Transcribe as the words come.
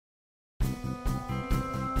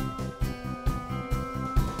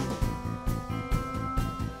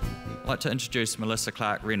I'd like to introduce Melissa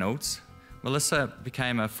Clark-Reynolds. Melissa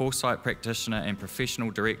became a Foresight Practitioner and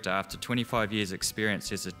Professional Director after 25 years'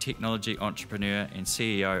 experience as a technology entrepreneur and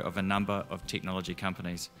CEO of a number of technology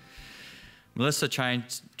companies. Melissa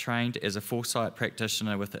trained as a Foresight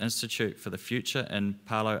Practitioner with the Institute for the Future in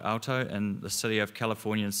Palo Alto in the city of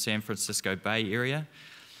California's San Francisco Bay Area.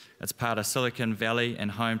 It's part of Silicon Valley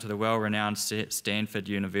and home to the well-renowned Stanford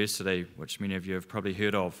University, which many of you have probably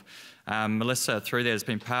heard of. Melissa, through that, has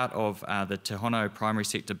been part of the Hono primary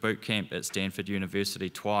sector bootcamp at Stanford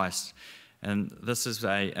University twice. And this is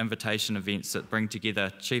an invitation events that bring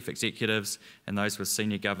together chief executives and those with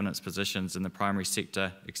senior governance positions in the primary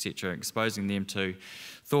sector, etc., exposing them to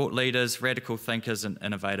thought leaders, radical thinkers, and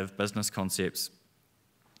innovative business concepts.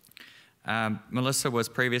 Melissa was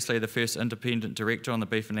previously the first independent director on the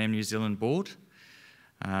Beef+ Lamb New Zealand board.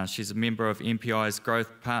 She's a member of MPI's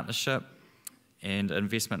Growth Partnership and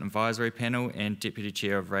Investment Advisory Panel and Deputy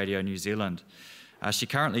Chair of Radio New Zealand. She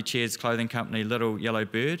currently chairs clothing company Little Yellow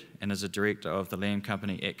Bird and is a director of the lamb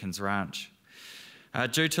company Atkins Ranch.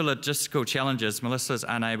 Due to logistical challenges, Melissa's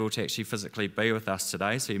unable to actually physically be with us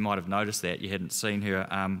today, so you might have noticed that. You hadn't seen her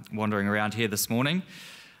wandering around here this morning.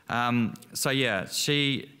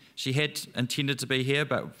 She had intended to be here,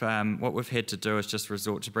 but what we've had to do is just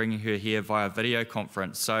resort to bringing her here via video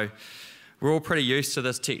conference. So we're all pretty used to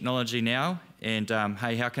this technology now, and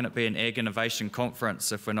hey, how can it be an AgInnovation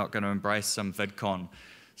conference if we're not going to embrace some VidCon?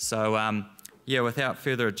 So yeah, without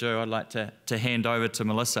further ado, I'd like to hand over to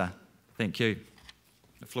Melissa. Thank you.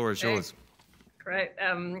 The floor is yours. Great.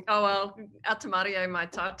 Oh, well, ata mario mai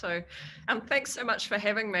tātou. Thanks so much for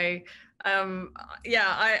having me.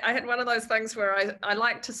 Yeah, I had one of those things where I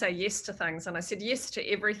like to say yes to things, and I said yes to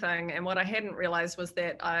everything, and what I hadn't realised was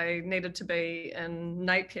that I needed to be in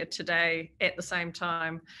Napier today at the same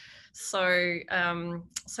time. So,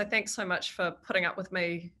 so thanks so much for putting up with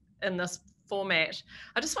me in this format.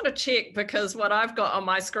 I just want to check, because what I've got on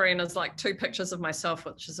my screen is like 2 pictures of myself,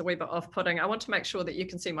 which is a wee bit off-putting. I want to make sure that you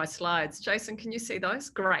can see my slides. Jason, can you see those?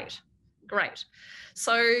 Great, great.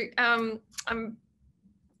 So I'm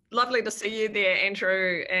lovely to see you there,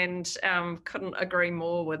 Andrew, and couldn't agree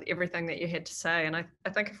more with everything that you had to say. And I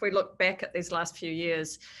think if we look back at these last few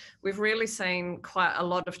years, we've really seen quite a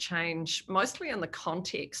lot of change, mostly in the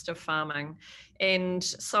context of farming. And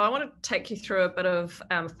so I want to take you through a bit of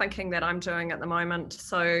thinking that I'm doing at the moment.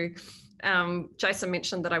 So Jason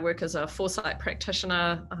mentioned that I work as a Foresight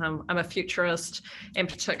Practitioner. I'm a futurist, and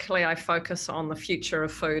particularly I focus on the future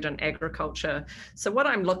of food and agriculture. So what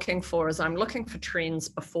I'm looking for is I'm looking for trends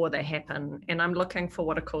before they happen, and I'm looking for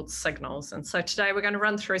what are called signals. And so today we're going to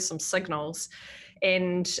run through some signals.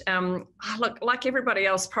 And look, like everybody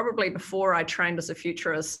else, probably before I trained as a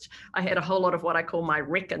futurist, I had a whole lot of what I call my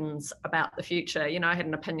reckons about the future. You know, I had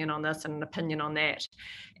an opinion on this and an opinion on that.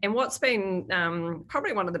 And what's been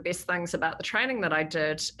probably one of the best things about the training that I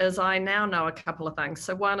did is I now know a couple of things.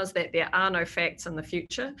 So one is that there are no facts in the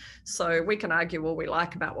future. So we can argue all we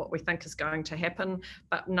like about what we think is going to happen,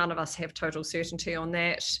 but none of us have total certainty on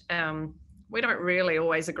that. We don't really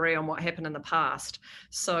always agree on what happened in the past.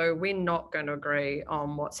 So we're not going to agree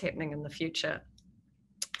on what's happening in the future.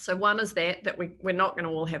 So one is that we're not going to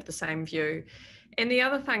all have the same view. And the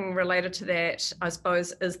other thing related to that, I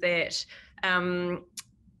suppose, is that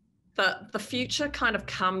the future kind of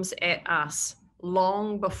comes at us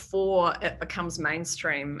long before it becomes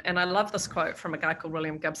mainstream. And I love this quote from a guy called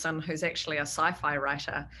William Gibson, who's actually a sci-fi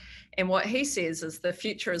writer. And what he says is the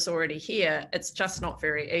future is already here, it's just not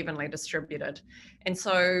very evenly distributed. And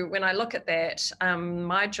so when I look at that,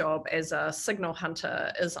 my job as a signal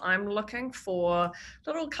hunter is I'm looking for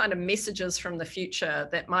little kind of messages from the future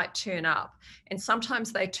that might turn up. And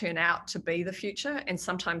sometimes they turn out to be the future and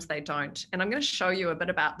sometimes they don't. And I'm going to show you a bit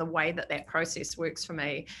about the way that that process works for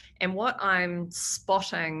me and what I'm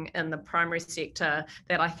spotting in the primary sector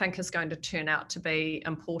that I think is going to turn out to be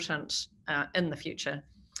important in the future.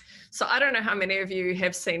 So I don't know how many of you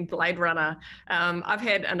have seen Blade Runner. I've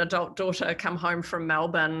had an adult daughter come home from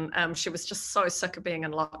Melbourne. She was just so sick of being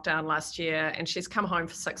in lockdown last year, and she's come home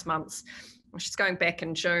for 6 months. She's going back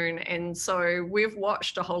in June. And so we've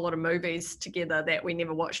watched a whole lot of movies together that we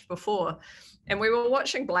never watched before. And we were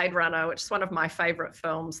watching Blade Runner, which is one of my favorite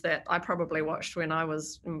films that I probably watched when I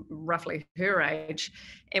was roughly her age.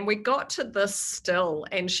 And we got to this still,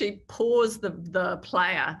 and she paused the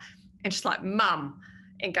player, and she's like, "Mum,"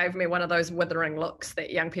 and gave me one of those withering looks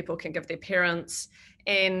that young people can give their parents.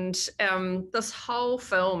 And this whole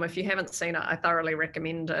film, if you haven't seen it, I thoroughly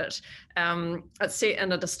recommend it. It's set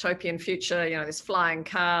in a dystopian future. You know, there's flying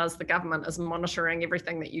cars, the government is monitoring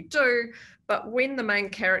everything that you do. But when the main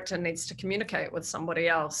character needs to communicate with somebody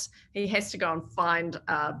else, he has to go and find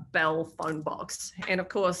a Bell phone box. And of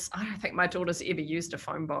course, I don't think my daughter's ever used a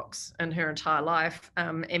phone box in her entire life,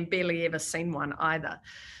 and barely ever seen one either.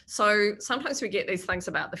 So sometimes we get these things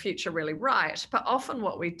about the future really right, but often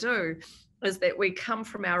what we do is that we come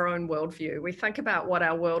from our own worldview. We think about what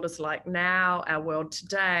our world is like now, our world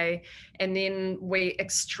today, and then we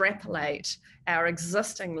extrapolate our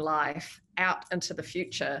existing life out into the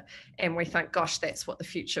future. And we think, gosh, that's what the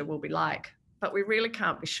future will be like. But we really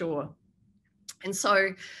can't be sure. And so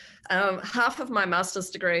half of my master's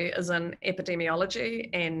degree is in epidemiology.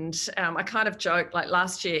 And I kind of joke, like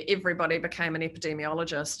last year, everybody became an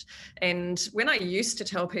epidemiologist. And when I used to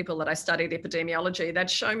tell people that I studied epidemiology, they'd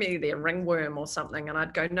show me their ringworm or something. And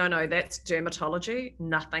I'd go, no, that's dermatology,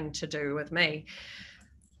 nothing to do with me.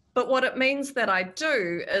 But what it means that I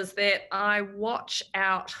do is that I watch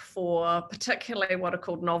out for particularly what are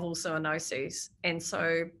called novel zoonoses. And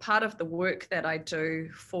so part of the work that I do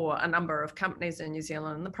for a number of companies in New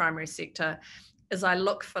Zealand in the primary sector is I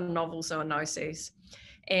look for novel zoonoses.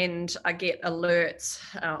 And I get alerts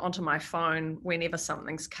onto my phone whenever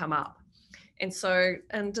something's come up. And so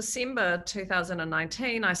in December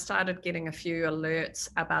 2019, I started getting a few alerts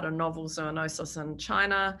about a novel zoonosis in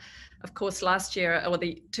China. Of course, last year, or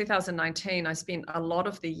the 2019, I spent a lot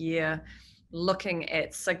of the year looking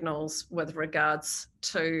at signals with regards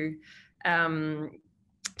to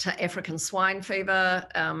African swine fever.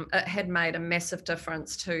 It had made a massive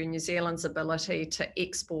difference to New Zealand's ability to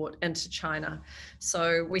export into China.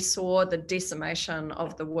 So we saw the decimation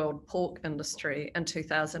of the world pork industry in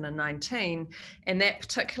 2019, and that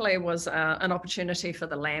particularly was an opportunity for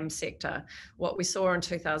the lamb sector. What we saw in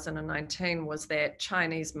 2019 was that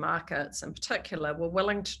Chinese markets in particular were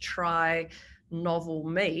willing to try novel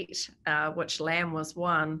meat, which lamb was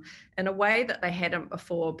one, in a way that they hadn't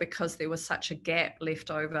before, because there was such a gap left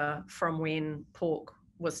over from when pork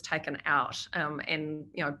was taken out, and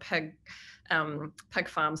you know, pig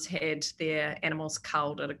farms had their animals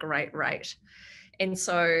culled at a great rate. And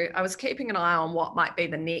so I was keeping an eye on what might be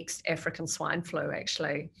the next African swine flu,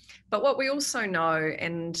 actually. But what we also know,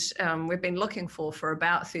 and we've been looking for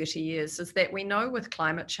about 30 years, is that we know with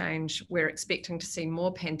climate change, we're expecting to see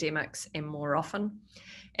more pandemics and more often.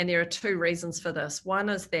 And there are two reasons for this. One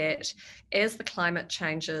is that as the climate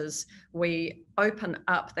changes, we open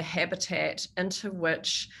up the habitat into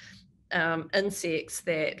which insects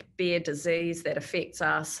that bear disease that affects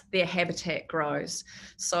us, their habitat grows.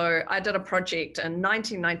 So I did a project in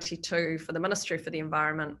 1992 for the Ministry for the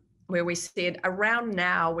Environment, where we said around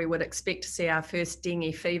now we would expect to see our first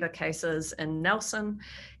dengue fever cases in Nelson.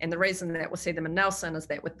 And the reason that we'll see them in Nelson is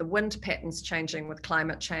that with the wind patterns changing with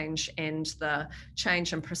climate change and the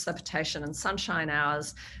change in precipitation and sunshine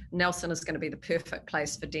hours, Nelson is going to be the perfect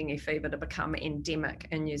place for dengue fever to become endemic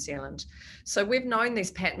in New Zealand. So we've known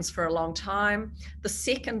these patterns for a long time. The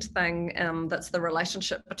second thing that's the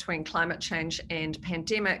relationship between climate change and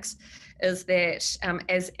pandemics is that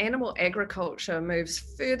as animal agriculture moves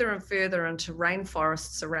further and further into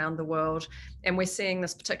rainforests around the world, and we're seeing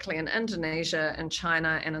this particularly in Indonesia and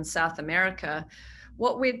China and in South America,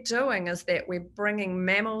 what we're doing is that we're bringing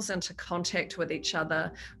mammals into contact with each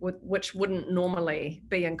other, which wouldn't normally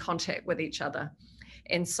be in contact with each other.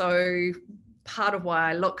 And so part of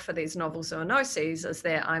why I look for these novel zoonoses is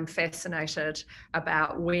that I'm fascinated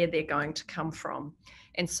about where they're going to come from.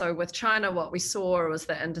 And so with China, what we saw was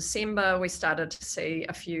that in December, we started to see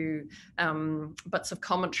a few bits of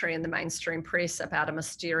commentary in the mainstream press about a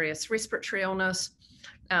mysterious respiratory illness.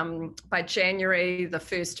 By January, the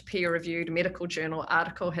first peer-reviewed medical journal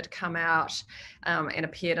article had come out and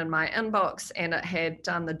appeared in my inbox, and it had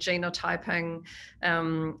done the genotyping,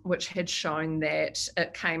 which had shown that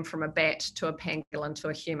it came from a bat to a pangolin to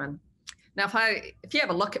a human. Now, if you have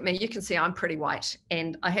a look at me, you can see I'm pretty white,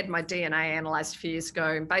 and I had my DNA analysed a few years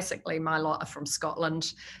ago, and basically my lot are from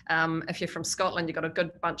Scotland. If you're from Scotland, you've got a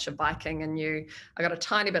good bunch of Viking in you. I got a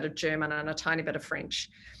tiny bit of German and a tiny bit of French,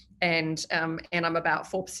 and I'm about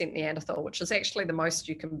 4% Neanderthal, which is actually the most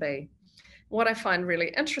you can be. What I find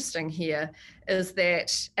really interesting here is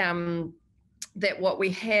that that what we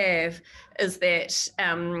have is that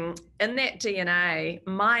in that DNA,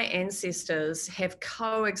 my ancestors have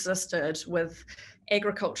coexisted with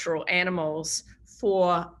agricultural animals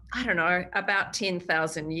for, I don't know, about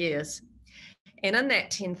 10,000 years. And in that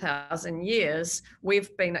 10,000 years,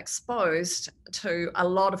 we've been exposed to a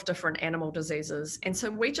lot of different animal diseases. And so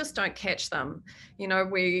we just don't catch them. You know,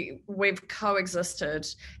 we've coexisted.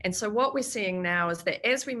 And so what we're seeing now is that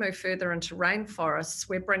as we move further into rainforests,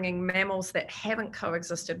 we're bringing mammals that haven't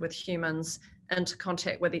coexisted with humans into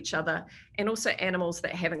contact with each other, and also animals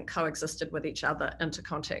that haven't coexisted with each other into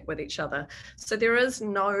contact with each other. So there is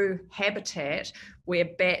no habitat where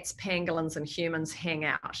bats, pangolins, and humans hang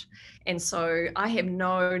out. And so I have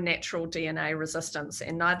no natural DNA resistance,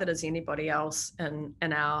 and neither does anybody else in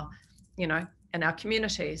our, you know, in our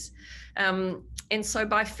communities. And so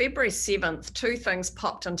by February 7th, two things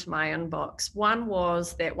popped into my inbox. One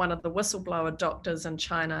was that one of the whistleblower doctors in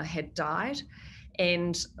China had died.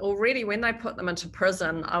 And already when they put them into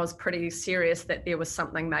prison, I was pretty serious that there was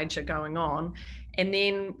something major going on. And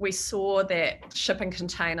then we saw that shipping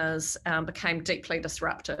containers became deeply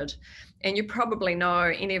disrupted. And you probably know,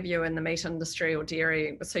 any of you in the meat industry or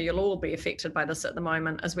dairy, so you'll all be affected by this at the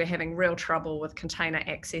moment, as we're having real trouble with container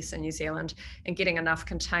access in New Zealand and getting enough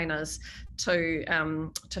containers to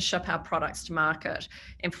ship our products to market.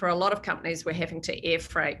 And for a lot of companies, we're having to air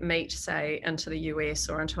freight meat, say, into the US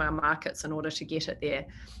or into our markets in order to get it there.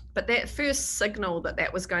 But that first signal that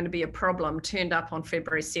that was going to be a problem turned up on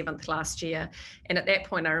February 7th last year. And at that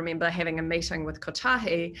point, I remember having a meeting with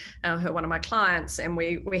Kotahi, who are one of my clients, and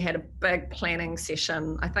we had a big planning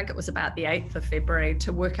session. I think it was about the 8th of February,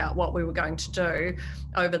 to work out what we were going to do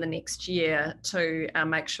over the next year to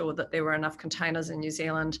make sure that there were enough containers in New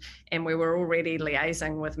Zealand. And we were already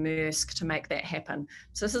liaising with Maersk to make that happen.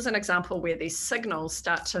 So this is an example where these signals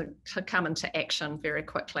start to come into action very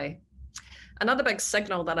quickly. Another big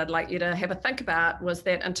signal that I'd like you to have a think about was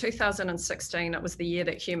that in 2016, it was the year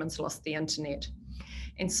that humans lost the internet.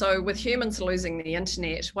 And so with humans losing the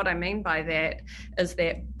internet, what I mean by that is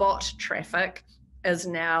that bot traffic is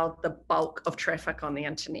now the bulk of traffic on the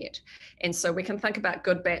internet. And so we can think about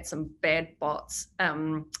good bots and bad bots,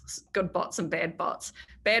 good bots and bad bots.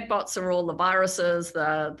 Bad bots are all the viruses,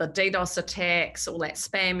 the DDoS attacks, all that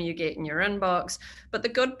spam you get in your inbox. But the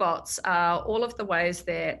good bots are all of the ways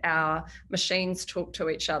that our machines talk to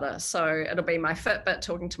each other. So it'll be my Fitbit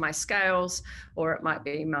talking to my scales, or it might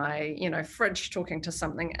be my, fridge talking to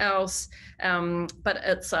something else. But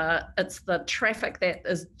it's the traffic that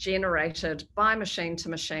is generated by machine to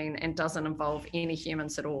machine and doesn't involve any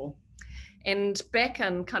humans at all. And back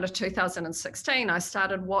in kind of 2016, I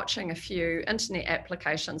started watching a few internet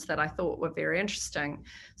applications that I thought were very interesting.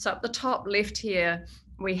 So up the top left here,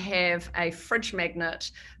 we have a fridge magnet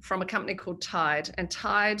from a company called Tide. And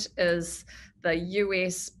Tide is the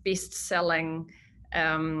US best-selling,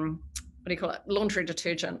 laundry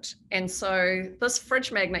detergent. And so this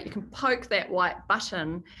fridge magnet, you can poke that white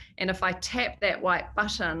button, and if I tap that white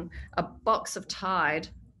button, a box of Tide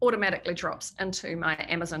automatically drops into my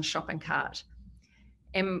Amazon shopping cart.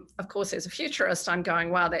 And of course, as a futurist, I'm going,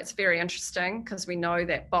 wow, that's very interesting, because we know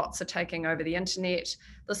that bots are taking over the internet.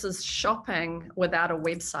 This is shopping without a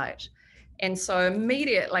website. And so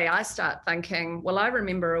immediately I start thinking, well, I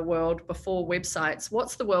remember a world before websites.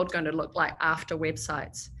 What's the world going to look like after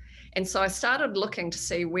websites? And so I started looking to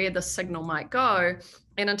see where the signal might go.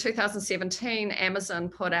 And in 2017, Amazon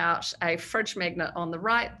put out a fridge magnet on the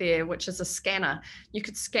right there, which is a scanner. You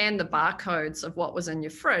could scan the barcodes of what was in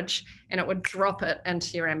your fridge, and it would drop it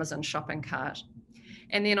into your Amazon shopping cart.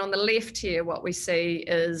 And then on the left here, what we see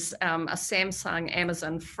is a Samsung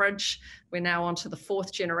Amazon fridge. We're now onto the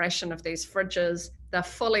 4th generation of these fridges. They're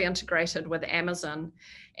fully integrated with Amazon.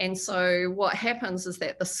 And so what happens is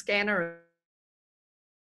that the scanner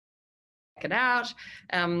it out.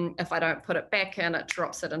 If I don't put it back in, it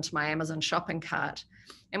drops it into my Amazon shopping cart.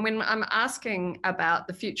 And when I'm asking about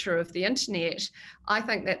the future of the internet, I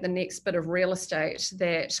think that the next bit of real estate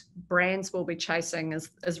that brands will be chasing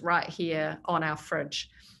is right here on our fridge.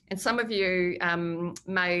 And some of you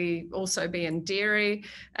may also be in dairy.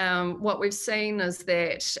 What we've seen is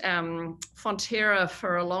that Fonterra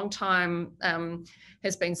for a long time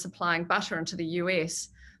has been supplying butter into the US.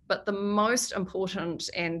 But the most important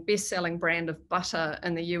and best-selling brand of butter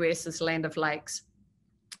in the US is Land O'Lakes.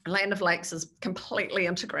 Land O'Lakes is completely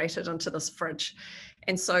integrated into this fridge.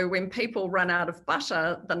 And so when people run out of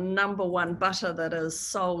butter, the number one butter that is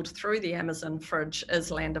sold through the Amazon fridge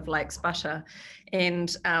is Land O'Lakes butter.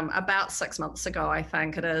 And about 6 months ago, I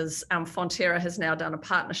think it is, Fonterra has now done a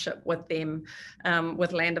partnership with them,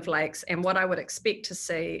 with Land of Lakes. And what I would expect to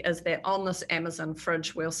see is that on this Amazon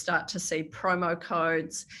fridge, we'll start to see promo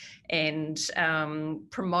codes and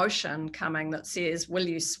promotion coming that says, will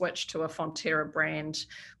you switch to a Fonterra brand?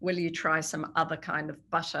 Will you try some other kind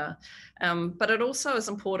of butter? But it also is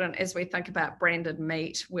important as we think about branded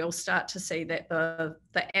meat, we'll start to see that the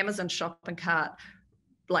Amazon shopping cart,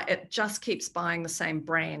 like, it just keeps buying the same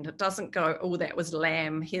brand. It doesn't go, oh, that was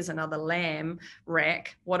lamb, here's another lamb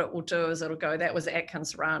rack. What it will do is it'll go, that was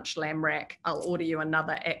Atkins Ranch lamb rack, I'll order you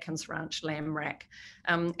another Atkins Ranch lamb rack.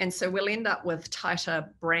 And so we'll end up with tighter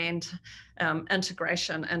brand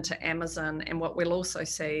integration into Amazon. And what we'll also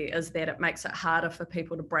see is that it makes it harder for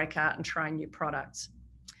people to break out and try new products.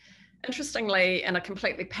 Interestingly, in a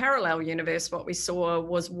completely parallel universe, what we saw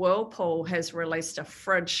was Whirlpool has released a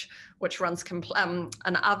fridge which runs,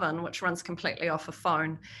 an oven which runs completely off a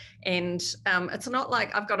phone. And it's not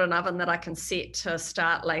like I've got an oven that I can set to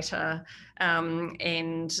start later.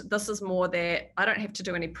 And this is more that I don't have to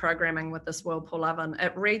do any programming with this Whirlpool oven.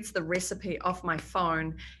 It reads the recipe off my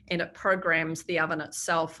phone and it programs the oven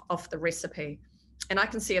itself off the recipe. And I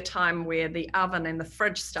can see a time where the oven and the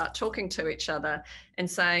fridge start talking to each other and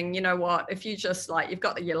saying, you know what, if you just, like, you've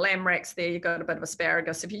got your lamb racks there, you've got a bit of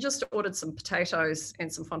asparagus, if you just ordered some potatoes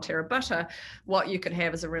and some Fonterra butter, what you could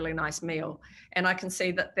have is a really nice meal. And I can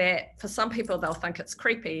see that for some people, they'll think it's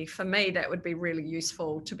creepy. For me, that would be really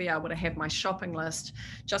useful to be able to have my shopping list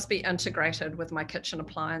just be integrated with my kitchen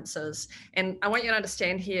appliances. And I want you to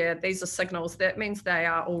understand here, these are signals. That means they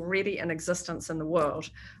are already in existence in the world.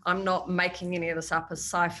 I'm not making any of this up as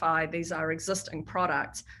sci-fi. These are existing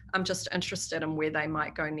products. I'm just interested in where they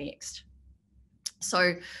might go next.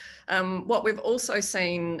 So what we've also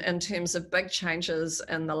seen in terms of big changes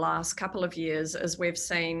in the last couple of years is we've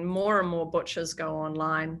seen more and more butchers go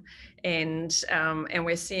online, and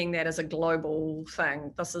we're seeing that as a global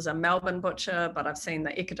thing. This is a Melbourne butcher, but I've seen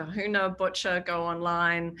the Hono butcher go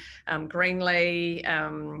online.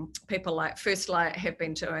 Greenlee, people like First Light have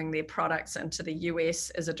been doing their products into the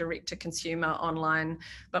US as a direct-to-consumer online,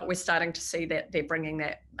 but we're starting to see that they're bringing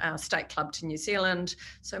that State Club to New Zealand.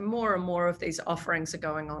 So more and more of these offerings are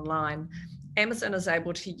going online. Amazon is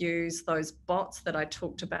able to use those bots that I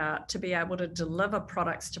talked about to be able to deliver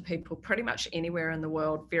products to people pretty much anywhere in the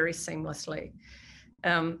world very seamlessly.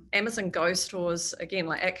 Amazon Go stores, again,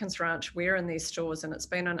 like Atkins Ranch, we're in these stores, and it's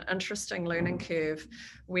been an interesting learning curve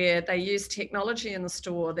where they use technology in the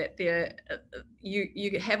store that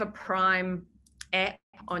you have a Prime app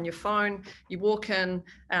on your phone, you walk in,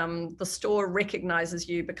 the store recognizes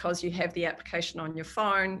you because you have the application on your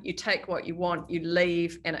phone, you take what you want, you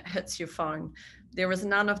leave, and it hits your phone. There is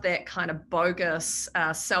none of that kind of bogus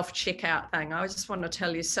self-checkout thing. I just want to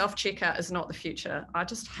tell you, self-checkout is not the future. I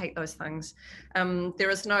just hate those things. There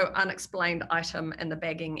is no unexplained item in the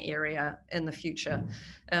bagging area in the future.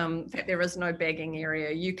 There is no bagging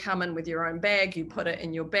area. You come in with your own bag, you put it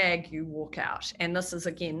in your bag, you walk out. And this is,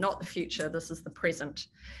 again, not the future, this is the present.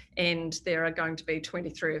 And there are going to be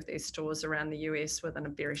 23 of these stores around the US within a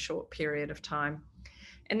very short period of time.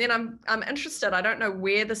 And then I'm interested, I don't know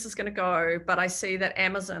where this is going to go, but I see that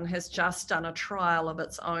Amazon has just done a trial of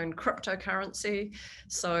its own cryptocurrency.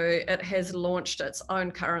 So it has launched its own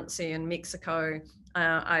currency in Mexico.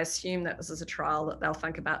 I assume that this is a trial that they'll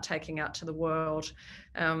think about taking out to the world.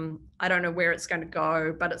 I don't know where it's going to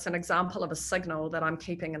go, but it's an example of a signal that I'm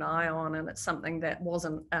keeping an eye on, and it's something that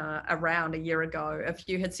wasn't around a year ago. If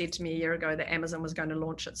you had said to me a year ago that Amazon was going to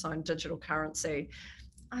launch its own digital currency,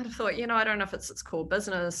 I'd have thought, I don't know if it's its core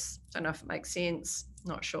business, don't know if it makes sense,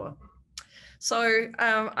 not sure. So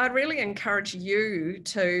I'd really encourage you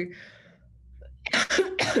to,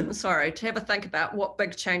 to have a think about what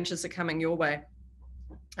big changes are coming your way,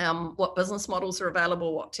 what business models are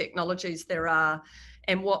available, what technologies there are,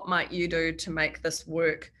 and what might you do to make this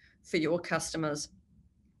work for your customers.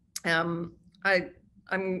 I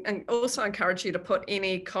also encourage you to put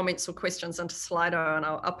any comments or questions into Slido, and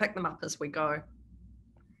I'll pick them up as we go.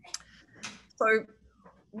 So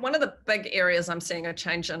one of the big areas I'm seeing a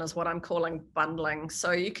change in is what I'm calling bundling.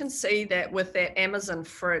 So you can see that with that Amazon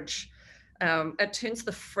fridge, it turns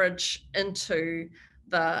the fridge into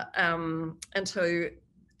a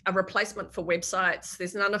replacement for websites.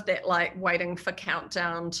 There's none of that like waiting for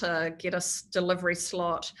countdown to get a delivery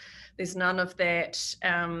slot. There's none of that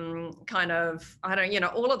all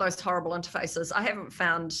of those horrible interfaces. I haven't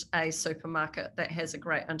found a supermarket that has a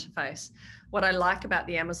great interface. What I like about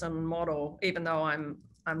the Amazon model, even though I'm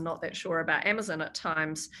not that sure about Amazon at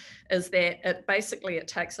times, is that it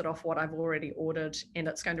takes it off what I've already ordered, and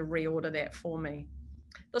it's going to reorder that for me.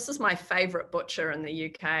 This is my favorite butcher in the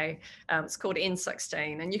UK. It's called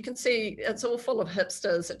N16, and you can see it's all full of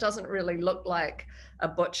hipsters. It doesn't really look like a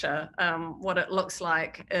butcher. What it looks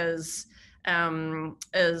like is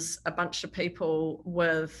a bunch of people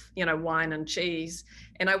with, you know, wine and cheese.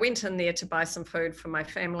 And I went in there to buy some food for my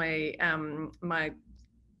family. My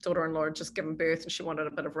daughter-in-law had just given birth and she wanted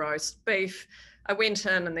a bit of roast beef. I went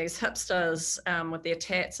in and these hipsters with their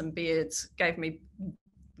tats and beards gave me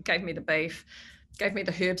the beef, gave me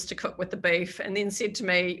the herbs to cook with the beef, and then said to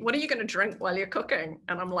me, "What are you going to drink while you're cooking?"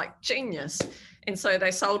 And I'm like, genius. And so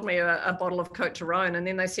they sold me a bottle of Côte d'Aron, and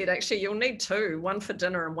then they said, actually, you'll need two, one for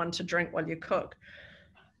dinner and one to drink while you cook.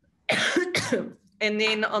 And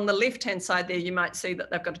then on the left-hand side there, you might see that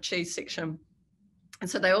they've got a cheese section. And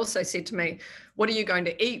so they also said to me, what are you going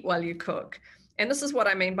to eat while you cook? And this is what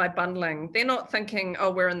I mean by bundling. They're not thinking, oh,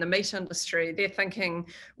 we're in the meat industry. They're thinking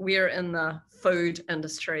we're in the food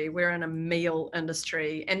industry. We're in a meal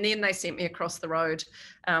industry. And then they sent me across the road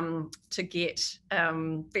to get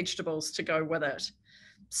vegetables to go with it.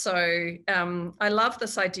 So I love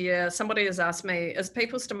this idea. Somebody has asked me, is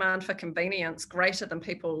people's demand for convenience greater than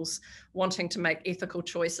people's wanting to make ethical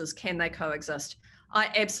choices? Can they coexist? I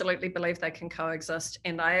absolutely believe they can coexist.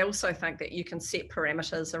 And I also think that you can set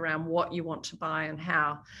parameters around what you want to buy and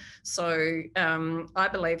how. So I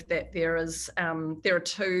believe that there are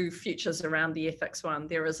two futures around the ethics one.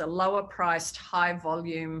 There is a lower priced, high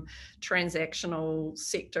volume transactional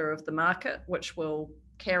sector of the market, which will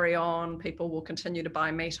carry on. People will continue to buy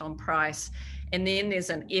meat on price. And then there's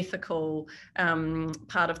an ethical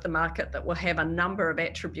part of the market that will have a number of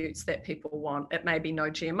attributes that people want. It may be no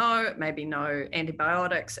GMO, it may be no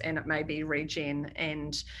antibiotics, and it may be regen,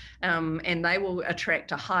 and they will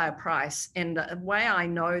attract a higher price. And the way I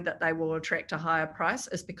know that they will attract a higher price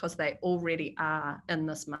is because they already are in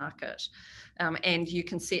this market. And you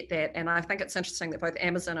can set that. And I think it's interesting that both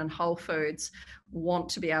Amazon and Whole Foods want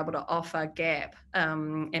to be able to offer GAP,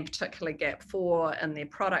 and particularly GAP 4 in their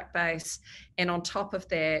product base. And on top of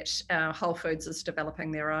that, Whole Foods is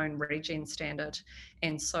developing their own regen standard.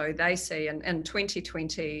 And so they see, in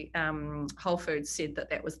 2020, Whole Foods said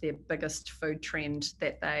that that was their biggest food trend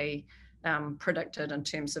that they predicted in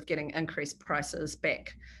terms of getting increased prices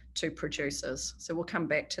back to producers. So we'll come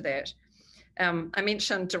back to that. I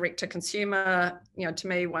mentioned direct to consumer. You know, to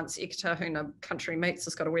me, once Hono Country Meats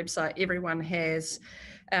has got a website, everyone has.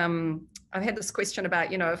 I've had this question about,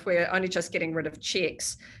 you know, if we're only just getting rid of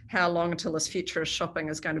checks, how long until this futurist shopping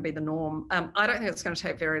is going to be the norm? I don't think it's going to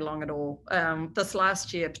take very long at all. This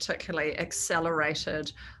last year particularly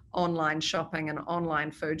accelerated online shopping and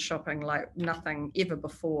online food shopping like nothing ever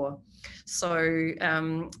before. So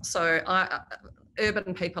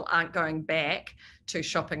urban people aren't going back to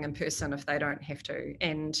shopping in person if they don't have to.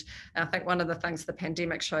 And I think one of the things the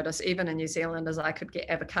pandemic showed us, even in New Zealand, is I could get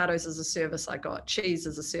avocados as a service, I got cheese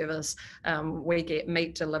as a service, we get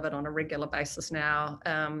meat delivered on a regular basis now.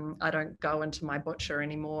 I don't go into my butcher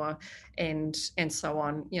anymore, and so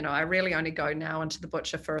on. You know, I really only go now into the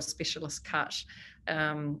butcher for a specialist cut.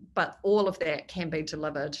 But all of that can be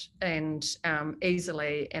delivered and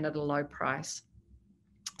easily and at a low price.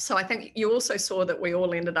 So I think you also saw that we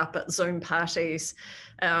all ended up at Zoom parties.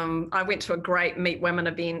 I went to a great Meat Women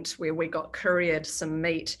event where we got couriered some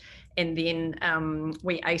meat, and then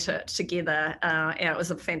we ate it together. And it was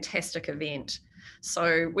a fantastic event.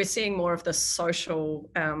 So we're seeing more of this social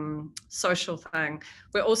thing.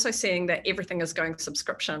 We're also seeing that everything is going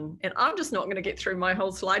subscription. And I'm just not going to get through my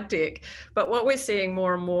whole slide deck. But what we're seeing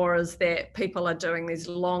more and more is that people are doing these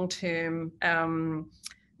long-term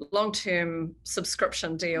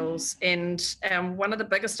subscription deals. And one of the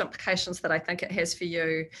biggest implications that I think it has for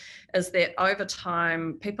you is that over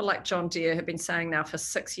time, people like John Deere have been saying now for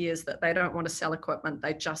 6 years that they don't want to sell equipment,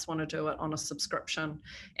 they just want to do it on a subscription.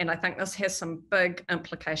 And I think this has some big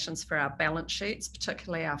implications for our balance sheets,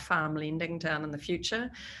 particularly our farm lending down in the future.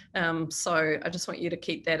 So I just want you to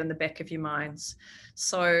keep that in the back of your minds.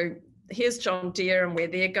 So here's John Deere and where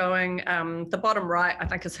they're going. The bottom right, I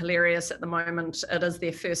think, is hilarious at the moment. It is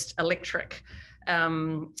their first electric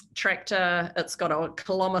tractor. It's got a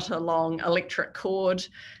kilometre-long electric cord.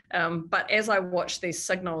 But as I watch these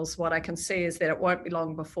signals, what I can see is that it won't be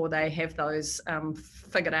long before they have those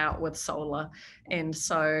figured out with solar. And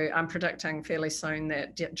so I'm predicting fairly soon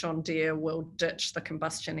that John Deere will ditch the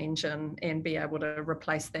combustion engine and be able to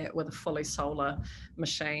replace that with a fully solar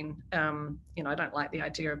machine. You know, I don't like the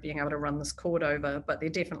idea of being able to run this cord over, but they're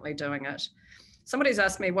definitely doing it. Somebody's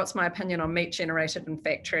asked me, what's my opinion on meat generated in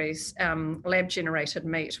factories, lab generated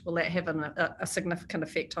meat? Will that have a significant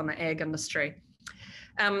effect on the ag industry?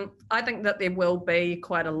 I think that there will be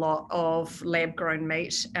quite a lot of lab-grown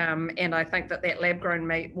meat, and I think that that lab-grown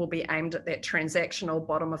meat will be aimed at that transactional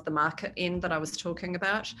bottom of the market end that I was talking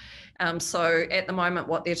about. So at the moment,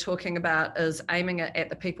 what they're talking about is aiming it at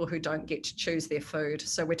the people who don't get to choose their food.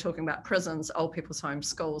 So we're talking about prisons, old people's homes,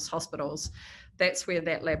 schools, hospitals. That's where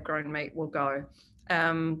that lab-grown meat will go.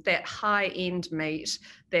 That high-end meat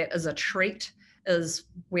that is a treat is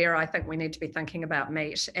where I think we need to be thinking about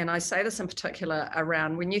meat. And I say this in particular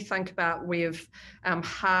around when you think about we've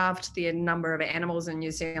halved the number of animals in New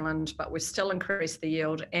Zealand, but we've still increased the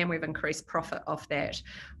yield and we've increased profit off that.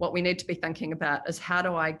 What we need to be thinking about is how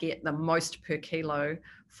do I get the most per kilo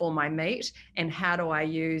for my meat, and how do I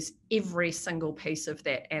use every single piece of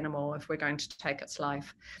that animal if we're going to take its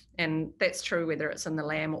life. And that's true whether it's in the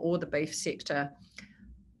lamb or the beef sector.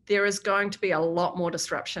 There is going to be a lot more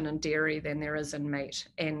disruption in dairy than there is in meat.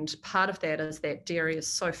 And part of that is that dairy is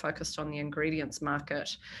so focused on the ingredients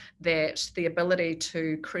market that the ability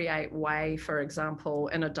to create whey, for example,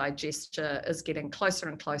 in a digester is getting closer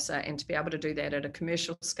and closer. And to be able to do that at a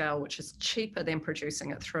commercial scale, which is cheaper than producing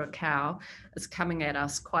it through a cow, is coming at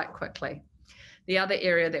us quite quickly. The other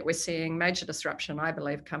area that we're seeing major disruption, I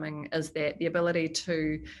believe, coming is that the ability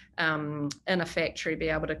to, in a factory, be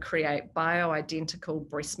able to create bioidentical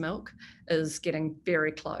breast milk is getting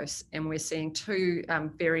very close. And we're seeing two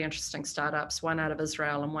very interesting startups, one out of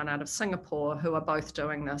Israel and one out of Singapore, who are both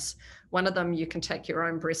doing this. One of them, you can take your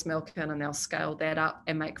own breast milk in and they'll scale that up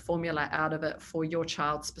and make formula out of it for your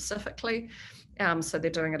child specifically. So they're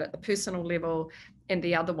doing it at the personal level. And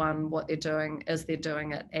the other one, what they're doing is they're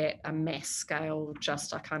doing it at a mass scale,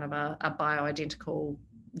 just a kind of a bioidentical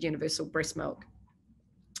universal breast milk.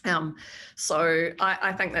 So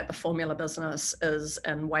I think that the formula business is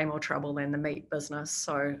in way more trouble than the meat business.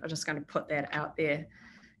 So I'm just going to put that out there.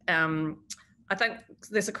 I think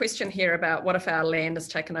there's a question here about what if our land is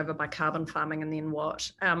taken over by carbon farming and then what?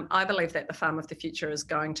 I believe that the farm of the future is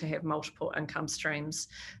going to have multiple income streams.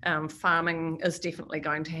 Farming is definitely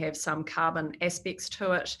going to have some carbon aspects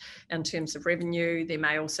to it in terms of revenue. There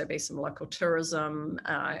may also be some local tourism,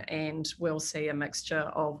 and we'll see a mixture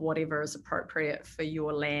of whatever is appropriate for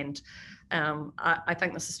your land. I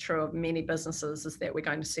think this is true of many businesses, is that we're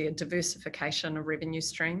going to see a diversification of revenue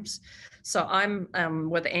streams. So I'm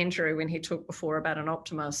with Andrew when he talked before about an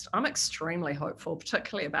optimist. I'm extremely hopeful,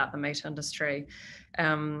 particularly about the meat industry.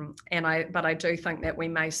 But I do think that we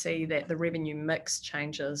may see that the revenue mix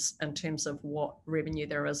changes in terms of what revenue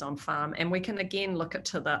there is on farm. And we can again look at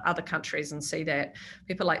to the other countries and see that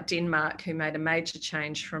people like Denmark, who made a major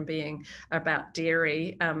change from being about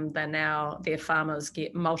dairy, their farmers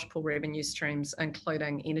get multiple revenue streams,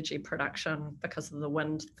 including energy production because of the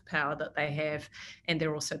wind power that they have. And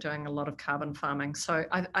they're also doing a lot of carbon farming. So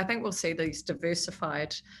I think we'll see these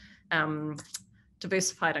diversified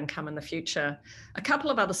income in the future. A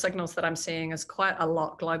couple of other signals that I'm seeing is quite a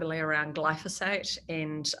lot globally around glyphosate,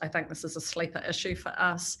 and I think this is a sleeper issue for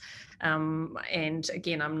us. And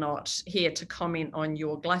again, I'm not here to comment on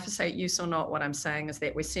your glyphosate use or not. What I'm saying is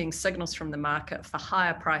that we're seeing signals from the market for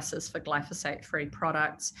higher prices for glyphosate-free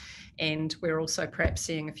products. And we're also perhaps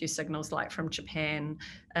seeing a few signals like from Japan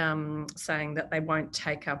saying that they won't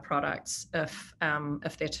take our products if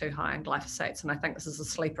they're too high in glyphosates. And I think this is a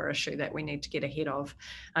sleeper issue that we need to get ahead of.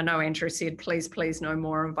 I know Andrew said, please, no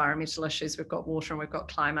more environmental issues. We've got water and we've got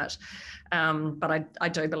climate. But I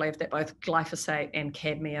do believe that both glyphosate and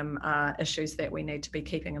cadmium are issues that we need to be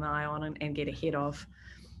keeping an eye on and get ahead of.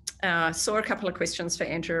 Saw a couple of questions for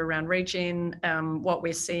Andrew around regen. What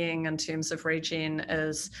we're seeing in terms of regen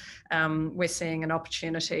is we're seeing an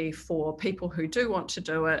opportunity for people who do want to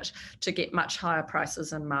do it to get much higher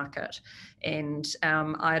prices in market. And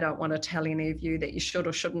I don't want to tell any of you that you should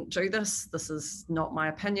or shouldn't do this. This is not my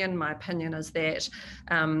opinion. My opinion is that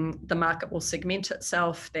the market will segment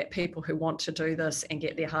itself, that people who want to do this and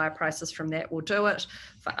get their higher prices from that will do it.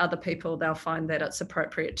 For other people, they'll find that it's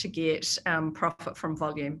appropriate to get profit from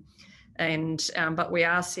volume. And but we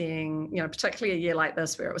are seeing, particularly a year like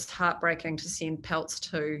this where it was heartbreaking to send pelts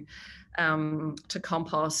to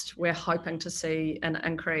compost, we're hoping to see an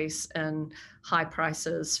increase in high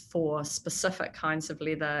prices for specific kinds of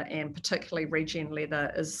leather, and particularly regen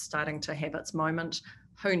leather is starting to have its moment.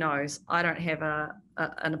 Who knows? I don't have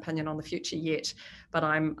an opinion on the future yet, but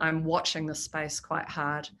I'm watching this space quite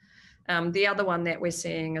hard. The other one that we're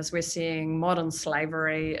seeing modern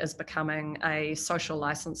slavery is becoming a social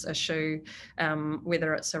license issue,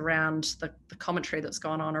 whether it's around the commentary that's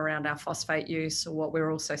gone on around our phosphate use, or what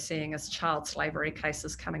we're also seeing is child slavery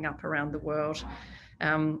cases coming up around the world.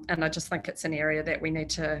 And I just think it's an area that we need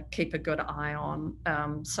to keep a good eye on.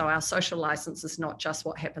 So our social license is not just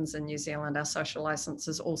what happens in New Zealand, our social license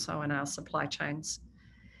is also in our supply chains.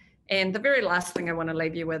 And the very last thing I want to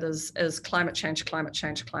leave you with is climate change, climate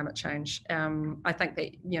change, climate change. I think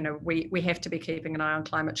that, you know, we have to be keeping an eye on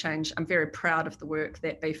climate change. I'm very proud of the work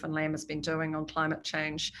that Beef and Lamb has been doing on climate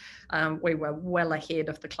change. We were well ahead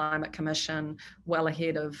of the Climate Commission, well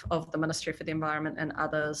ahead of the Ministry for the Environment and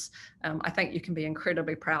others. I think you can be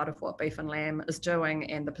incredibly proud of what Beef and Lamb is doing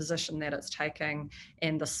and the position that it's taking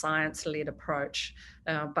and the science-led approach.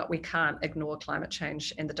 But we can't ignore climate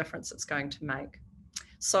change and the difference it's going to make.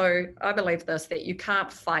 So I believe this, that you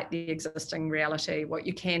can't fight the existing reality. What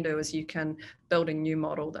you can do is you can build a new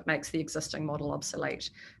model that makes the existing model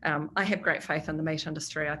obsolete. I have great faith in the meat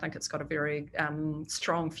industry. I think it's got a very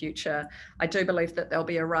strong future. I do believe that there'll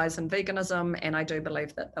be a rise in veganism, and I do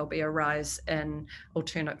believe that there'll be a rise in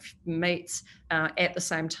alternate meats. At the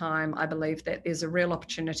same time, I believe that there's a real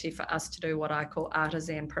opportunity for us to do what I call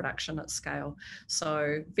artisan production at scale.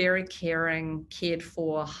 So very caring, cared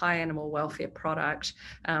for, high animal welfare product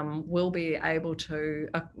will be able to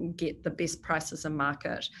get the best prices in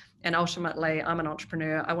market. And ultimately, I'm an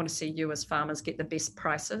entrepreneur. I want to see you as farmers get the best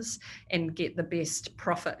prices and get the best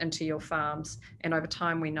profit into your farms. And over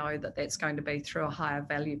time, we know that that's going to be through a higher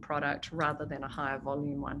value product rather than a higher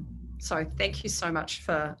volume one. So thank you so much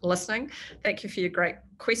for listening. Thank you for your great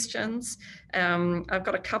questions. I've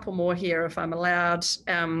got a couple more here if I'm allowed,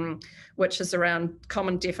 which is around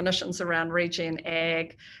common definitions around regen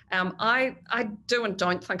ag. I do and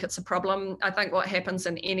don't think it's a problem. I think what happens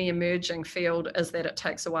in any emerging field is that it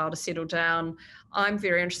takes a while to settle down. I'm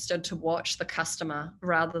very interested to watch the customer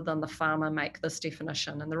rather than the farmer make this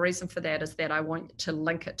definition. And the reason for that is that I want to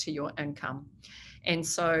link it to your income. And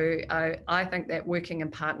so I think that working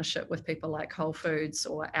in partnership with people like Whole Foods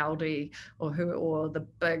or Aldi or the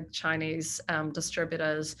big Chinese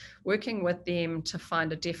distributors, working with them to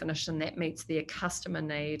find a definition that meets their customer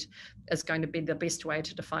need is going to be the best way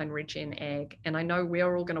to define regen ag. And I know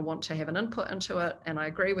we're all going to want to have an input into it, and I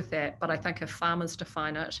agree with that. But I think if farmers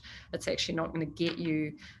define it, it's actually not going to get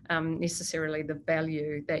you necessarily the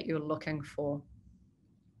value that you're looking for.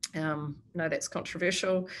 No, that's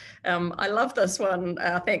controversial. I love this one.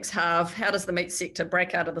 Thanks, Harv. How does the meat sector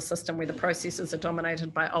break out of the system where the processes are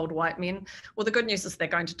dominated by old white men? Well, the good news is they're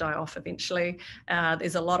going to die off eventually.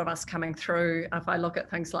 There's a lot of us coming through. If I look at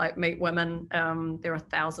things like Meat Women, there are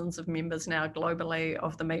thousands of members now globally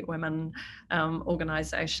of the Meat Women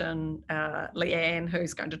organisation. Leanne,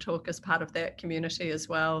 who's going to talk as part of that community as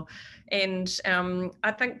well. And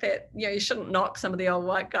I think that, you know, you shouldn't knock some of the old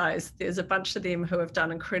white guys. There's a bunch of them who have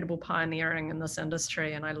done incredible pioneering in this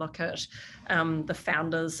industry. And I look at the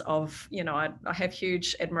founders of, you know, I have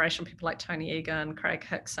huge admiration for people like Tony Egan, Craig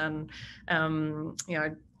Hickson, you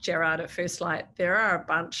know, Gerard at First Light. There are a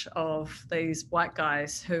bunch of these white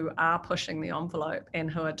guys who are pushing the envelope and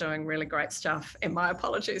who are doing really great stuff. And my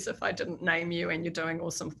apologies if I didn't name you, and you're doing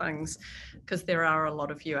awesome things, because there are a lot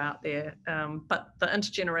of you out there. But the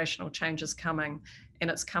intergenerational change is coming, and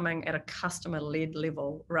it's coming at a customer-led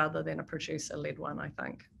level rather than a producer-led one, I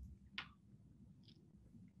think.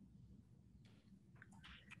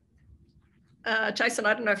 Jason,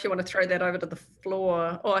 I don't know if you want to throw that over to the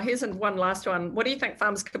floor. Oh, here's one last one. What do you think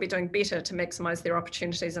farmers could be doing better to maximise their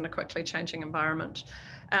opportunities in a quickly changing environment?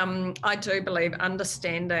 I do believe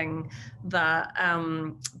understanding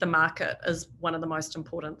the market is one of the most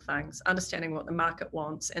important things, understanding what the market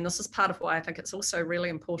wants. And this is part of why I think it's also really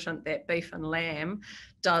important that Beef and Lamb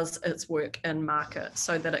does its work in market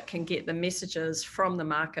so that it can get the messages from the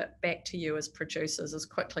market back to you as producers as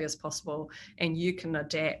quickly as possible, and you can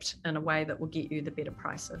adapt in a way that will get you the better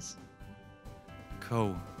prices.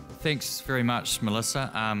 Cool. Thanks very much, Melissa.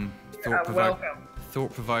 Welcome.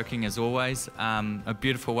 Thought-provoking as always. A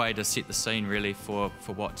beautiful way to set the scene really for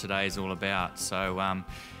what today is all about. So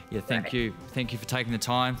yeah, thank you for taking the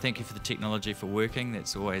time. Thank you for the technology for working.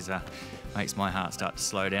 That's always makes my heart start to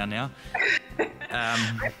slow down now. I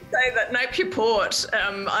have to say that Napier Port,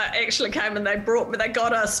 I actually came and they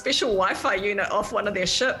got a special Wi-Fi unit off one of their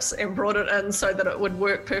ships and brought it in so that it would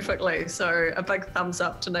work perfectly. So a big thumbs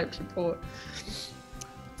up to Napier Port.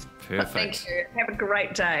 Perfect. But thank you. Have a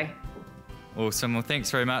great day. Awesome. Well,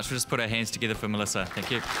 thanks very much. We'll just put our hands together for Melissa.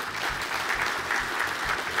 Thank you.